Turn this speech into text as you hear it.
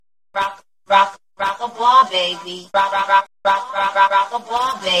RockaBarBaybee,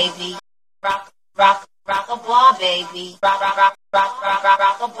 RockaBarBaybee, RockaBarBaybee, RockaBarBaybee,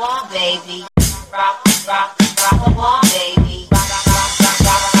 RockaBarBaybee, RockaBarBaybee, RockaBarBaybee,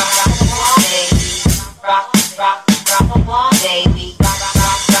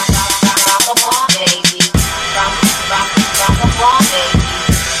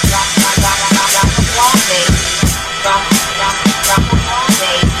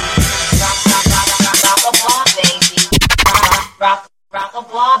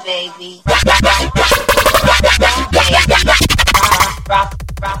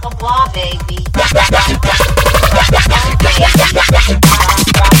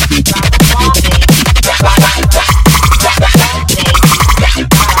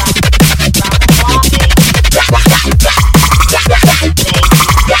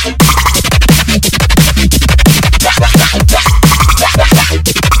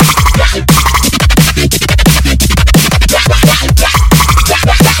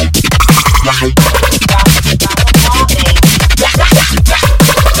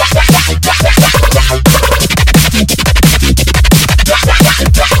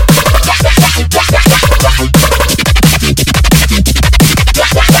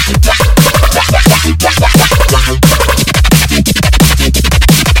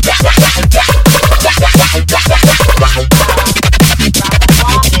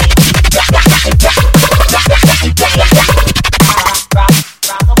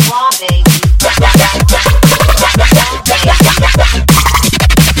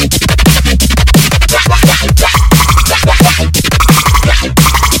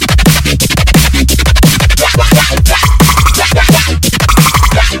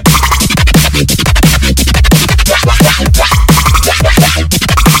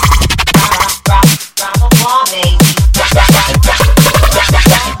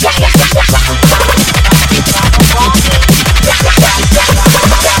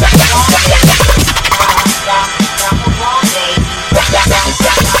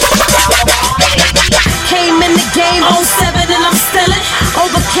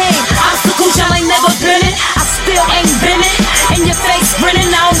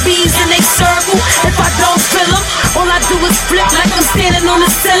 flip like I'm standing on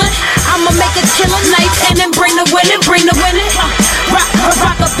the ceiling. I'ma make a killer knife and then bring the winning.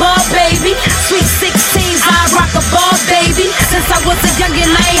 RockaBarBaybee, sweet 16s, I RockaBarBaybee. Since I was a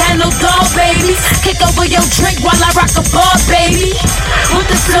youngin', I ain't had no doll babies. Kick over your drink while I RockaBarBaybee. With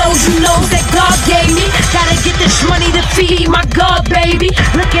the flows, you know that God gave me. Gotta get this money to feed my God, baby.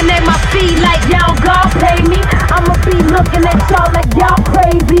 Looking at my feet like y'all God pay me. I'ma be looking at y'all like y'all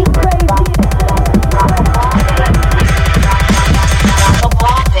crazy.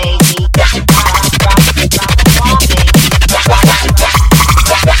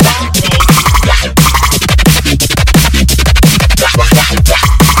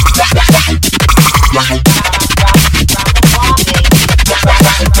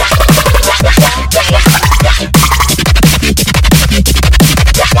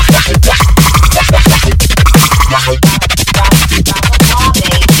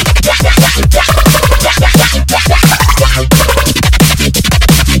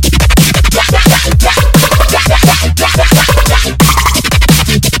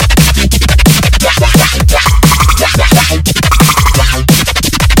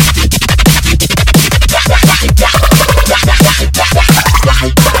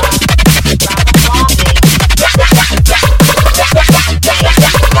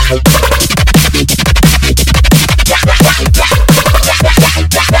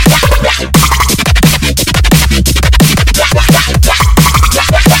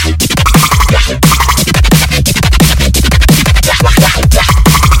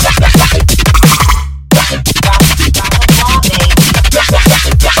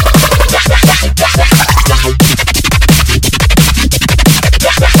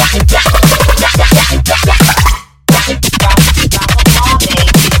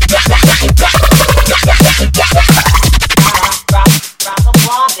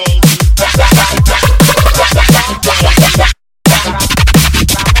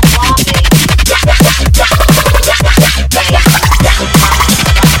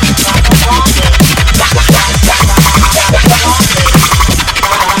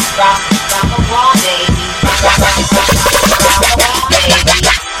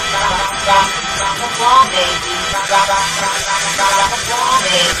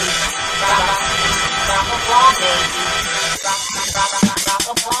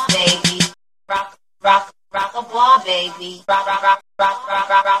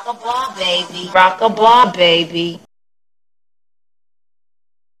 RockaBarBaybee, RockaBarBaybee.